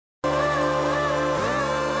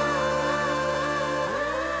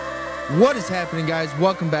What is happening, guys?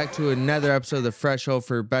 Welcome back to another episode of the Fresh Hope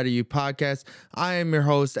for Better You podcast. I am your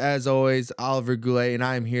host, as always, Oliver Goulet, and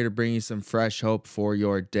I am here to bring you some fresh hope for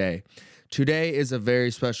your day. Today is a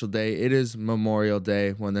very special day. It is Memorial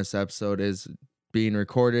Day when this episode is being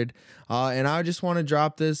recorded, and I just want to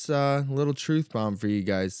drop this little truth bomb for you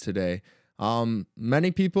guys today.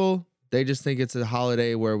 Many people, they just think it's a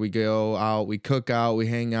holiday where we go out, we cook out, we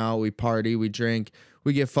hang out, we party, we drink,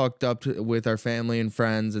 we get fucked up with our family and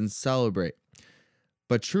friends and celebrate.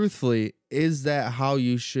 But truthfully, is that how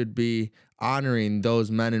you should be honoring those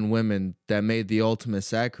men and women that made the ultimate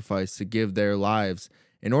sacrifice to give their lives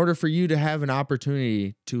in order for you to have an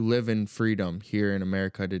opportunity to live in freedom here in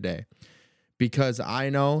America today? Because I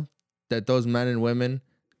know that those men and women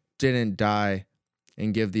didn't die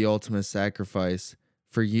and give the ultimate sacrifice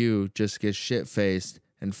for you just get shit-faced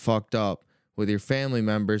and fucked up with your family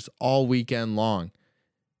members all weekend long,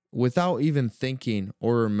 without even thinking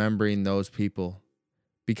or remembering those people.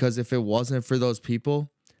 Because if it wasn't for those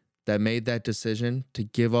people that made that decision to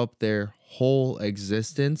give up their whole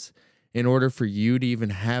existence in order for you to even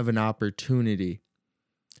have an opportunity,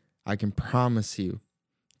 I can promise you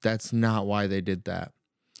that's not why they did that.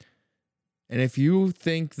 And if you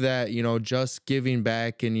think that, just giving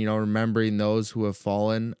back and, remembering those who have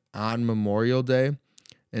fallen on Memorial Day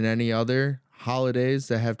and any other holidays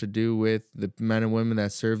that have to do with the men and women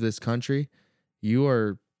that serve this country,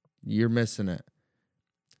 you're missing it.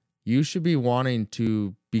 You should be wanting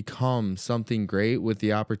to become something great with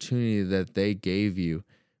the opportunity that they gave you,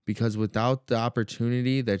 because without the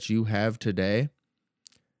opportunity that you have today,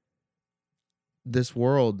 this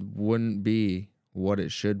world wouldn't be what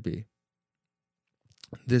it should be.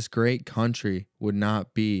 This great country would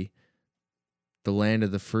not be the land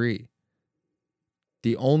of the free.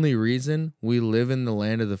 The only reason we live in the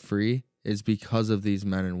land of the free is because of these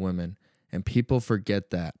men and women. And people forget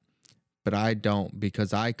that. But I don't,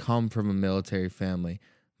 because I come from a military family.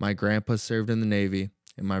 My grandpa served in the Navy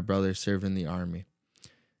and my brother served in the Army.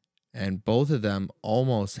 And both of them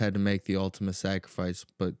almost had to make the ultimate sacrifice,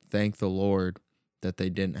 but thank the Lord that they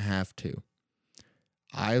didn't have to.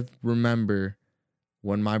 I remember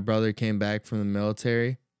when my brother came back from the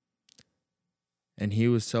military, and he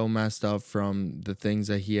was so messed up from the things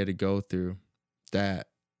that he had to go through that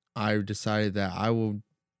I decided that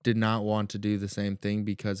did not want to do the same thing,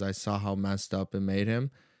 because I saw how messed up it made him,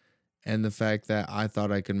 and the fact that I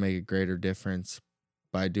thought I could make a greater difference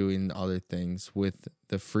by doing other things with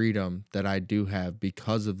the freedom that I do have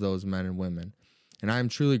because of those men and women. And I'm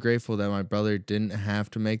truly grateful that my brother didn't have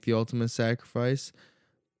to make the ultimate sacrifice,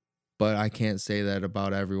 but I can't say that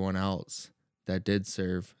about everyone else that did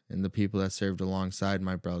serve, and the people that served alongside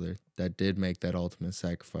my brother that did make that ultimate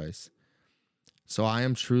sacrifice. So I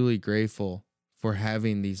am truly grateful for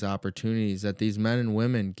having these opportunities that these men and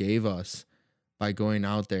women gave us by going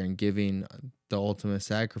out there and giving the ultimate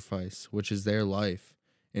sacrifice, which is their life,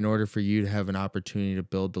 in order for you to have an opportunity to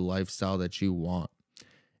build the lifestyle that you want.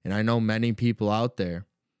 And I know many people out there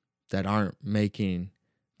that aren't making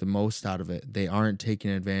the most out of it. They aren't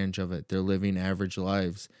taking advantage of it. They're living average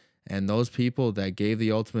lives. And those people that gave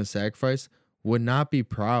the ultimate sacrifice would not be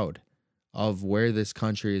proud of where this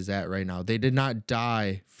country is at right now. They did not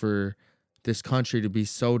die for this country to be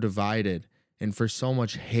so divided and for so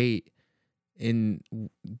much hate in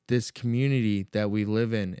this community that we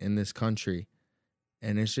live in this country.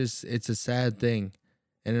 And it's a sad thing.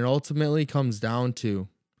 And it ultimately comes down to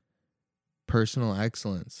personal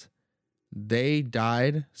excellence. They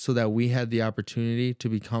died so that we had the opportunity to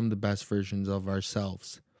become the best versions of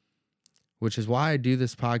ourselves, which is why I do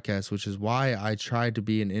this podcast, which is why I try to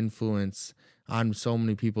be an influence on so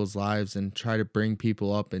many people's lives and try to bring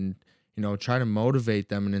people up and, try to motivate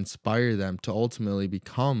them and inspire them to ultimately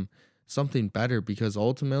become something better, because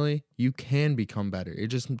ultimately you can become better. It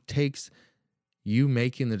just takes you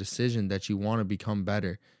making the decision that you want to become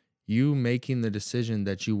better, you making the decision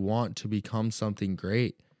that you want to become something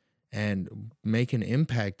great and make an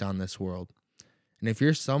impact on this world. And if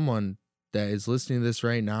you're someone that is listening to this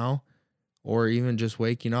right now, or even just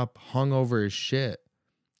waking up hungover as shit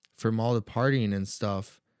from all the partying and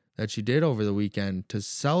stuff that you did over the weekend to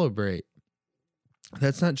celebrate,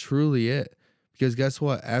 that's not truly it. Because guess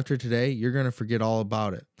what? After today, you're going to forget all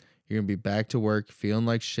about it. You're going to be back to work feeling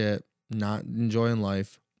like shit, not enjoying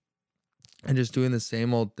life, and just doing the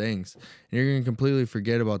same old things. And you're going to completely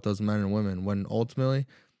forget about those men and women, when ultimately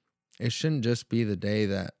it shouldn't just be the day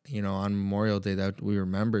that, on Memorial Day, that we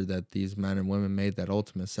remember that these men and women made that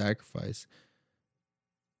ultimate sacrifice.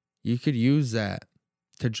 You could use that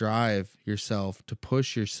to drive yourself, to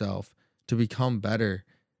push yourself, to become better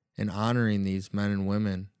in honoring these men and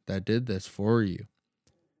women that did this for you.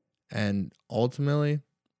 And ultimately,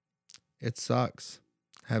 it sucks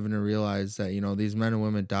having to realize that, these men and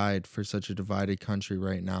women died for such a divided country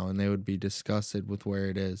right now, and they would be disgusted with where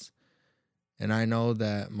it is. And I know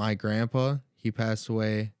that my grandpa, he passed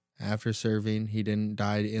away after serving. He didn't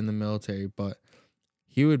die in the military, but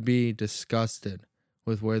he would be disgusted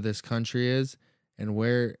with where this country is and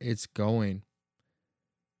where it's going.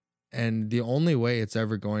 And the only way it's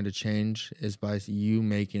ever going to change is by you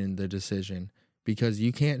making the decision, because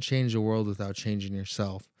you can't change the world without changing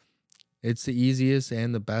yourself. It's the easiest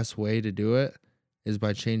and the best way to do it is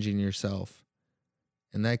by changing yourself.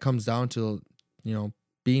 And that comes down to,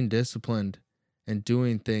 being disciplined and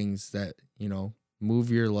doing things that,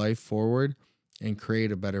 move your life forward and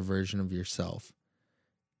create a better version of yourself.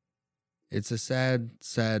 It's a sad,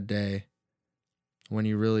 sad day when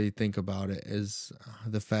you really think about it, is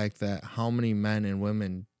the fact that how many men and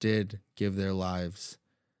women did give their lives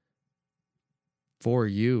for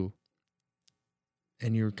you.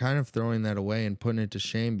 And you're kind of throwing that away and putting it to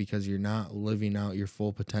shame because you're not living out your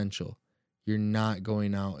full potential. You're not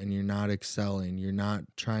going out and you're not excelling. You're not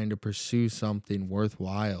trying to pursue something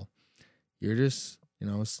worthwhile. You're just,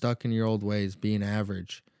 stuck in your old ways, being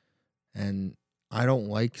average. And I don't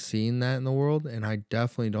like seeing that in the world, and I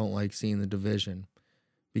definitely don't like seeing the division,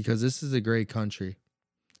 because this is a great country.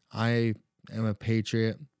 I am a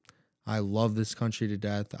patriot. I love this country to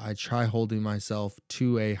death. I try holding myself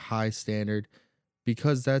to a high standard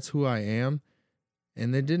because that's who I am.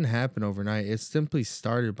 And it didn't happen overnight. It simply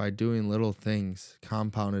started by doing little things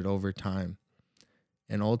compounded over time.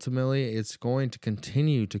 And ultimately, it's going to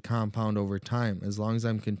continue to compound over time as long as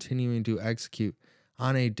I'm continuing to execute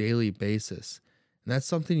on a daily basis. And that's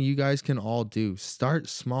something you guys can all do. Start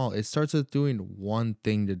small. It starts with doing one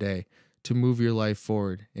thing today to move your life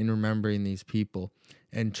forward in remembering these people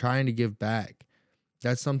and trying to give back.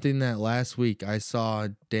 That's something that last week I saw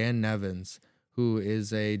Dan Nevins, who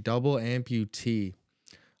is a double amputee,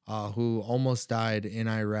 who almost died in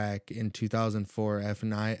Iraq in 2004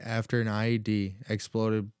 after an IED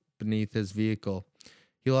exploded beneath his vehicle.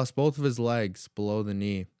 He lost both of his legs below the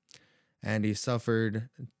knee, and he suffered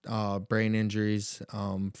brain injuries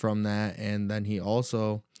from that. And then he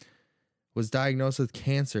also was diagnosed with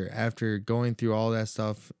cancer after going through all that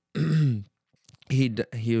stuff.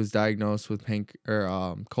 He was diagnosed with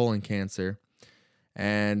colon cancer,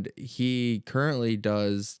 and he currently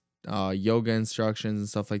does yoga instructions and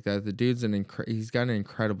stuff like that. The dude's he's got an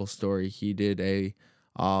incredible story. He did a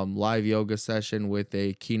live yoga session with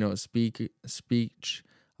a keynote speech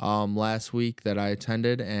last week that I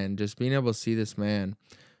attended, and just being able to see this man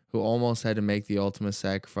who almost had to make the ultimate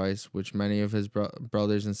sacrifice, which many of his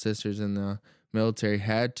brothers and sisters in the military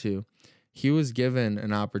had to. He was given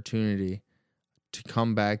an opportunity to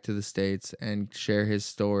come back to the States and share his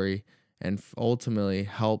story and ultimately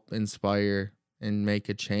help inspire and make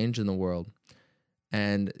a change in the world.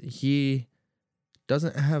 And he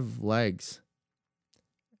doesn't have legs.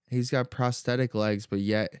 He's got prosthetic legs, but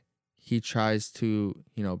yet he tries to,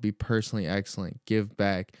 be personally excellent, give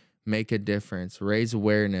back, make a difference, raise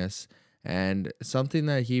awareness. And something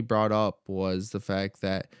that he brought up was the fact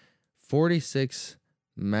that 46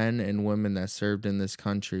 men and women that served in this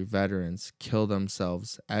country, veterans, kill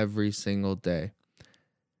themselves every single day.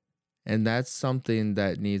 And that's something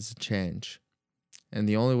that needs to change. And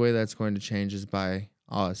the only way that's going to change is by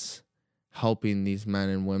us helping these men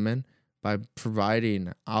and women, by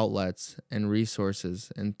providing outlets and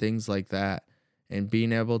resources and things like that, and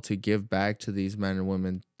being able to give back to these men and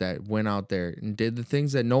women that went out there and did the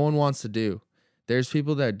things that no one wants to do. There's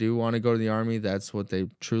people that do want to go to the army. That's what they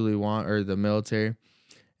truly want, or the military.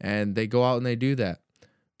 And they go out and they do that.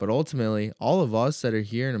 But ultimately, all of us that are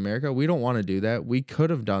here in America, we don't want to do that. We could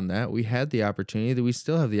have done that. We had the opportunity. We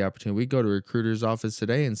still have the opportunity. We go to a recruiter's office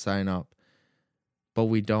today and sign up. But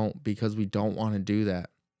we don't, because we don't want to do that,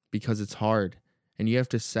 because it's hard. And you have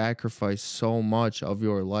to sacrifice so much of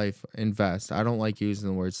your life. Invest. I don't like using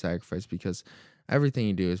the word sacrifice because everything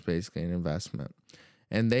you do is basically an investment.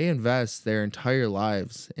 And they invest their entire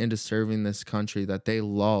lives into serving this country that they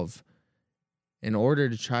love in order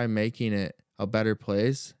to try making it a better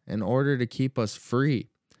place, in order to keep us free.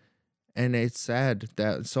 And it's sad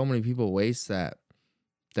that so many people waste that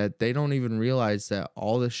they don't even realize that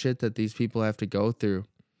all the shit that these people have to go through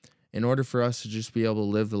in order for us to just be able to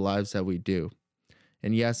live the lives that we do.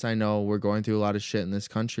 And yes, I know we're going through a lot of shit in this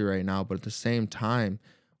country right now, but at the same time,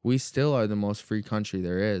 we still are the most free country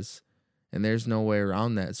there is. And there's no way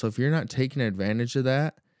around that. So if you're not taking advantage of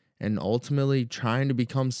that and ultimately trying to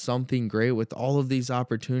become something great with all of these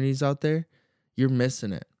opportunities out there, you're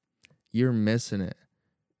missing it. You're missing it.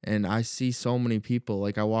 And I see so many people,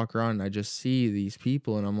 like I walk around and I just see these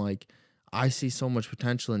people and I'm like, I see so much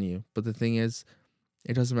potential in you. But the thing is,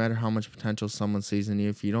 it doesn't matter how much potential someone sees in you.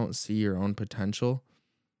 If you don't see your own potential,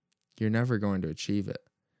 you're never going to achieve it.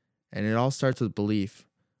 And it all starts with belief.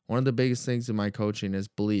 One of the biggest things in my coaching is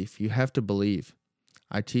belief. You have to believe.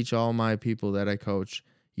 I teach all my people that I coach,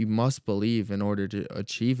 you must believe in order to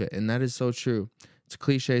achieve it. And that is so true. It's a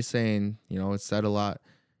cliche saying, it's said a lot.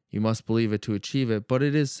 You must believe it to achieve it, but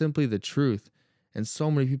it is simply the truth. And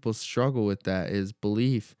so many people struggle with that is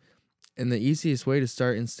belief. And the easiest way to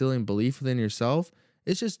start instilling belief within yourself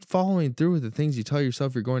is just following through with the things you tell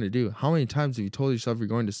yourself you're going to do. How many times have you told yourself you're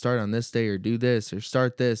going to start on this day or do this or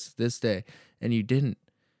start this day and you didn't?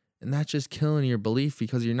 And that's just killing your belief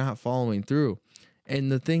because you're not following through.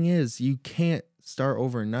 And the thing is, you can't start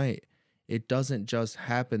overnight. It doesn't just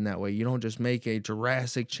happen that way. You don't just make a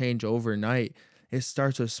drastic change overnight. It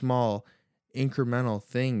starts with small incremental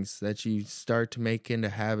things that you start to make into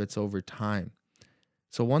habits over time.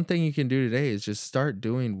 So one thing you can do today is just start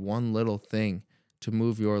doing one little thing to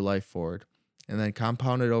move your life forward and then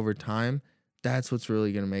compound it over time. That's what's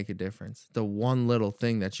really going to make a difference. The one little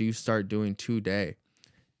thing that you start doing today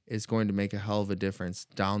is going to make a hell of a difference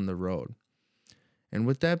down the road. And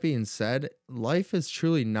with that being said, life is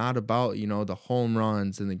truly not about, the home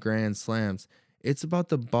runs and the grand slams. It's about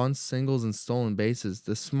the bunts, singles, and stolen bases,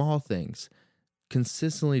 the small things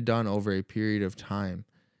consistently done over a period of time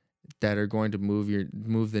that are going to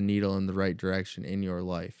move the needle in the right direction in your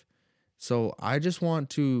life. So I just want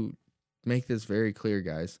to make this very clear,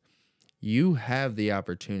 guys. You have the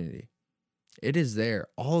opportunity. It is there.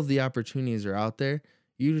 All of the opportunities are out there.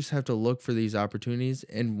 You just have to look for these opportunities.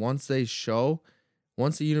 And once the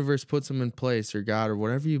universe puts them in place, or God or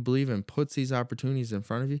whatever you believe in puts these opportunities in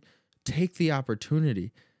front of you, take the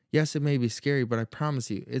opportunity. Yes, it may be scary, but I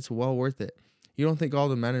promise you, it's well worth it. You don't think all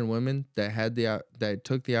the men and women that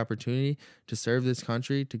took the opportunity to serve this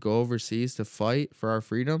country, to go overseas, to fight for our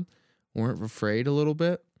freedom, weren't afraid a little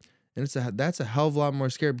bit? And that's a hell of a lot more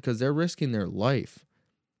scary because they're risking their life.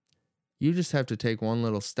 You just have to take one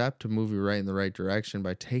little step to move you right in the right direction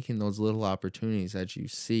by taking those little opportunities that you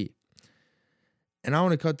see. And I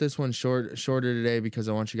want to cut this one shorter today because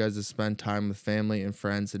I want you guys to spend time with family and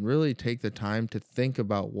friends and really take the time to think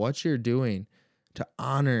about what you're doing to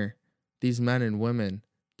honor these men and women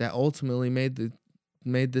that ultimately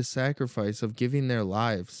made this sacrifice of giving their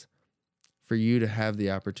lives for you to have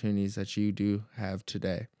the opportunities that you do have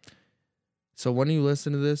today. So when you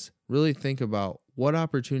listen to this, really think about what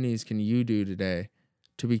opportunities can you do today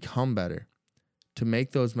to become better, to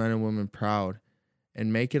make those men and women proud,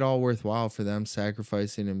 and make it all worthwhile for them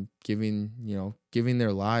sacrificing and giving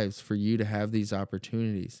their lives for you to have these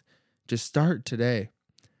opportunities. Just start today.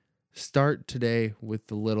 Start today with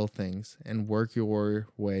the little things and work your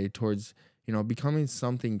way towards, becoming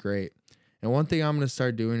something great. And one thing I'm going to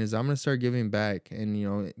start doing is I'm going to start giving back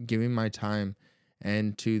and, giving my time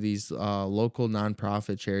and to these local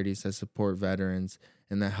nonprofit charities that support veterans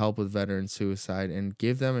and that help with veteran suicide and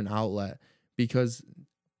give them an outlet because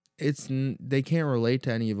they can't relate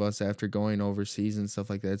to any of us after going overseas and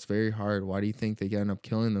stuff like that. It's very hard. Why do you think they end up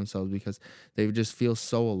killing themselves? Because they just feel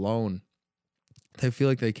so alone. They feel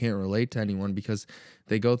like they can't relate to anyone because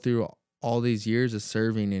they go through all these years of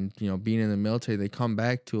serving and, being in the military. They come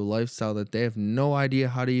back to a lifestyle that they have no idea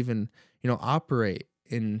how to even, operate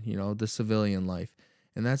in, the civilian life.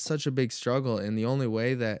 And that's such a big struggle. And the only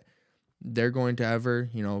way that they're going to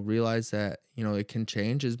ever, realize that, it can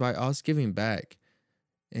change is by us giving back.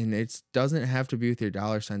 And it doesn't have to be with your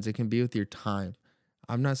dollar signs. It can be with your time.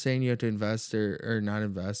 I'm not saying you have to invest or not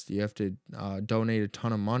invest. You have to donate a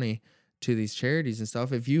ton of money to these charities and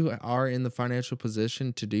stuff. If you are in the financial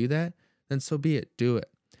position to do that, then so be it. Do it.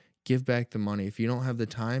 Give back the money. If you don't have the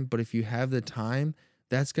time, but if you have the time,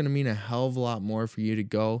 that's going to mean a hell of a lot more for you to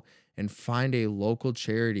go and find a local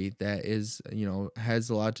charity that is, has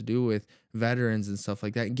a lot to do with veterans and stuff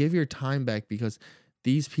like that. And give your time back because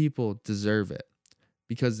these people deserve it.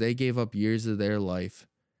 Because they gave up years of their life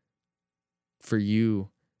for you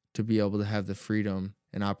to be able to have the freedom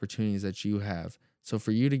and opportunities that you have. So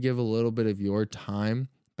for you to give a little bit of your time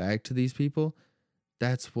back to these people,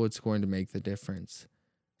 that's what's going to make the difference.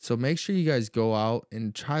 So make sure you guys go out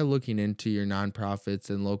and try looking into your nonprofits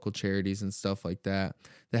and local charities and stuff like that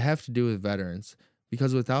have to do with veterans.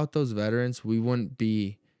 Because without those veterans, we wouldn't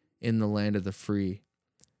be in the land of the free.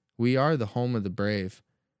 We are the home of the brave.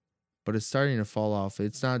 But it's starting to fall off.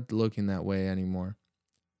 It's not looking that way anymore.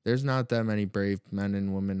 There's not that many brave men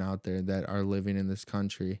and women out there that are living in this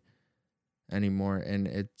country anymore. And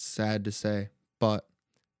it's sad to say, but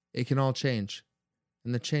it can all change.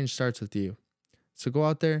 And the change starts with you. So go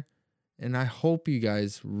out there, and I hope you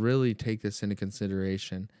guys really take this into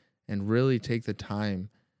consideration and really take the time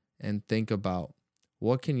and think about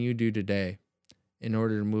what can you do today in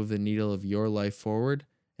order to move the needle of your life forward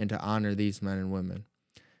and to honor these men and women.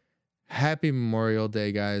 Happy Memorial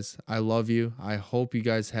Day, guys. I love you. I hope you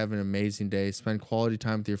guys have an amazing day. Spend quality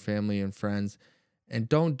time with your family and friends. And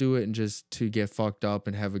don't do it just to get fucked up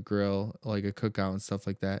and have a grill, like a cookout and stuff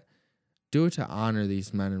like that. Do it to honor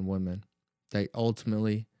these men and women that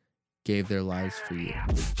ultimately gave their lives for you.